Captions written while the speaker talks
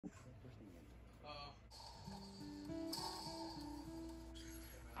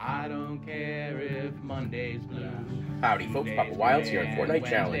I don't care if Monday's blue. Howdy folks, Papa Wilds here on Fortnite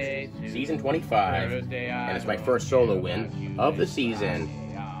Challenge, Season 25, and it's my first solo win of the season,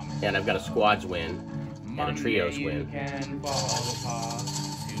 and I've got a squads win and a trios win.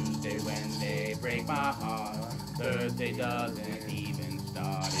 Tuesday, Wednesday, break my heart. Thursday doesn't even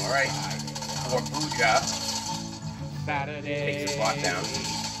start. Alright, for Booja, Saturday takes the clock down.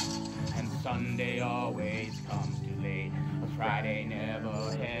 And Sunday always comes too late. Friday never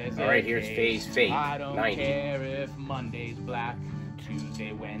hesitates. Alright, here's Phase Fate, I don't 90. care if Monday's black.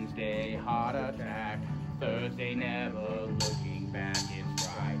 Tuesday, Wednesday, heart attack. Thursday never looking back. It's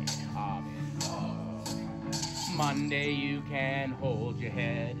Friday, I'm in love. Monday you can hold your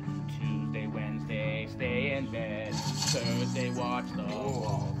head. Tuesday, Wednesday, stay in bed. Thursday, watch the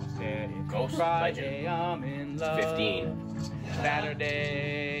walls instead. It's Ghost Friday, Legend. I'm in love. 15.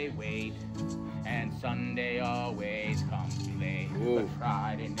 Saturday, wait. And Sunday always comes too late. Ooh. But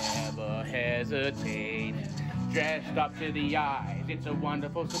Friday never hesitate. Dressed up to the eyes, it's a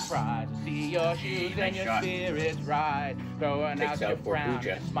wonderful surprise to see your shoes and your spirits rise. Throwing out your frown,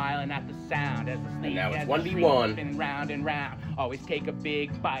 smiling at the sound as the sleep now it's as 1v1. spin round and round. Always take a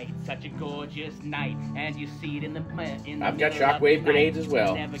big bite, such a gorgeous night, and you see it in the I've got shockwave grenades as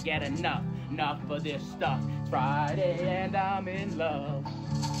well. Never get enough of this stuff. It's Friday and I'm in love.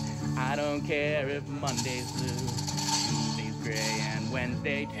 I don't care if Monday's blue, Tuesday's gray, and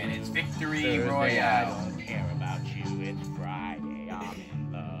Wednesday too. And it's Victory Thursday, Royale. I don't care about you. It's Friday, I'm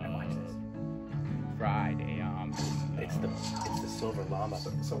in love. Friday, I'm in love. It's the Silver Llama.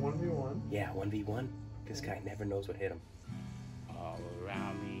 So 1v1? Yeah, 1v1. This guy never knows what hit him. All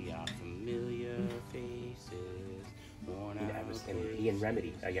around me are familiar faces. Worn I out was in he and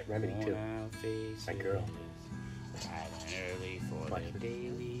Remedy. I get Remedy too. My girl. Bright and early for Watch the it.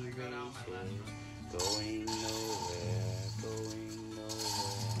 daily races. Going nowhere.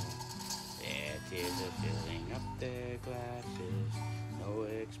 Their tears are filling up their glasses. No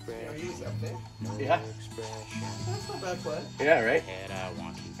expression. No Yeah. expression. That's not a bad play. Yeah, right? Yet I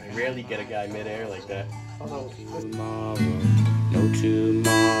want to I rarely get a guy midair like that. Although, tomorrow, no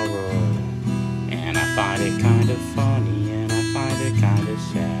tomorrow. And I find it kind of funny, and I find it kind of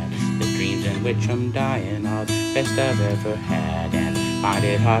sad. The dreams in which I'm dying are the best I've ever had. And find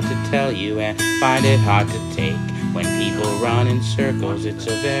it hard to tell you, and find it hard to take. When people run in circles, it's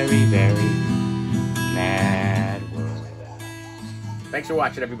a very, very mad world. Thanks for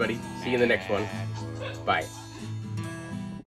watching, everybody. See you in the next one. Bye.